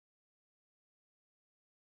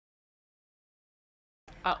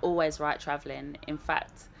I always write travelling. In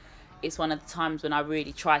fact, it's one of the times when I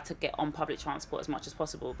really try to get on public transport as much as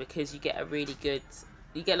possible, because you get a really good,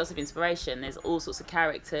 you get lots of inspiration. There's all sorts of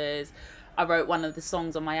characters. I wrote one of the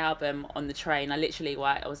songs on my album on the train. I literally,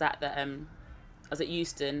 I was at the I was at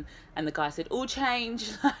Euston, and the guy said all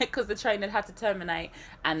change, because the train had to terminate,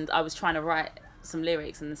 and I was trying to write some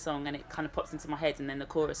lyrics in the song, and it kind of popped into my head, and then the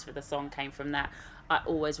chorus for the song came from that. I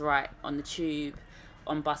always write on the tube,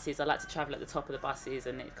 on buses. I like to travel at the top of the buses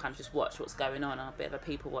and it kind of just watch what's going on. I'm a bit of a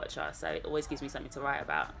people watcher, so it always gives me something to write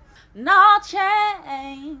about. No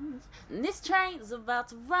change, this train's about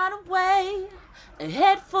to run away.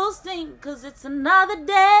 Head full steam, cause it's another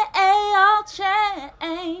day. All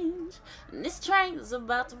change, this train's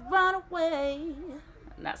about to run away.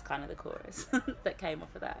 And that's kind of the chorus that came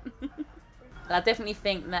off of that. I definitely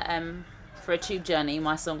think that for a tube journey,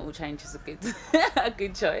 my song All Change is a good a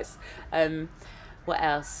good choice. What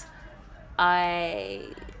else?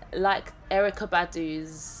 I like Erykah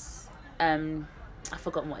Badu's I've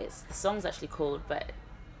forgotten what the song's actually called, but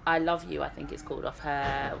I Love You, I think it's called, off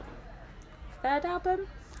her third album,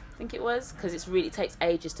 I think it was, because it's really, it takes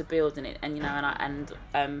ages to build in it, and you know,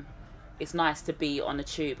 and it's nice to be on a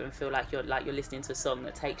tube and feel like you're listening to a song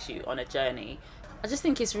that takes you on a journey. I just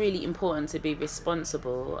think it's really important to be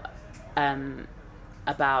responsible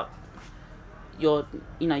about your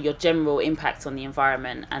general impact on the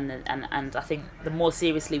environment, and I think the more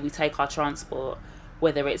seriously we take our transport,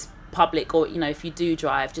 whether it's public or if you do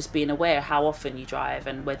drive, just being aware how often you drive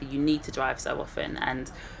and whether you need to drive so often. And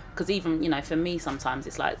because even for me, sometimes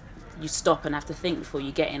it's like you stop and have to think before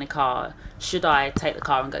you get in a car, should I take the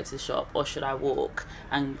car and go to the shop, or should I walk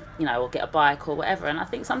and or get a bike or whatever. And I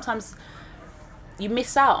think sometimes you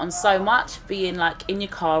miss out on so much being like in your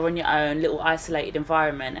car on your own little isolated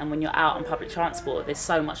environment, and when you're out on public transport there's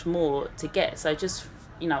so much more to get. So just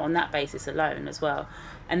on that basis alone as well,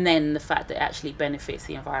 and then the fact that it actually benefits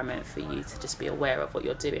the environment for you to just be aware of what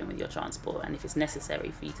you're doing with your transport, and if it's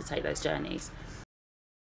necessary for you to take those journeys.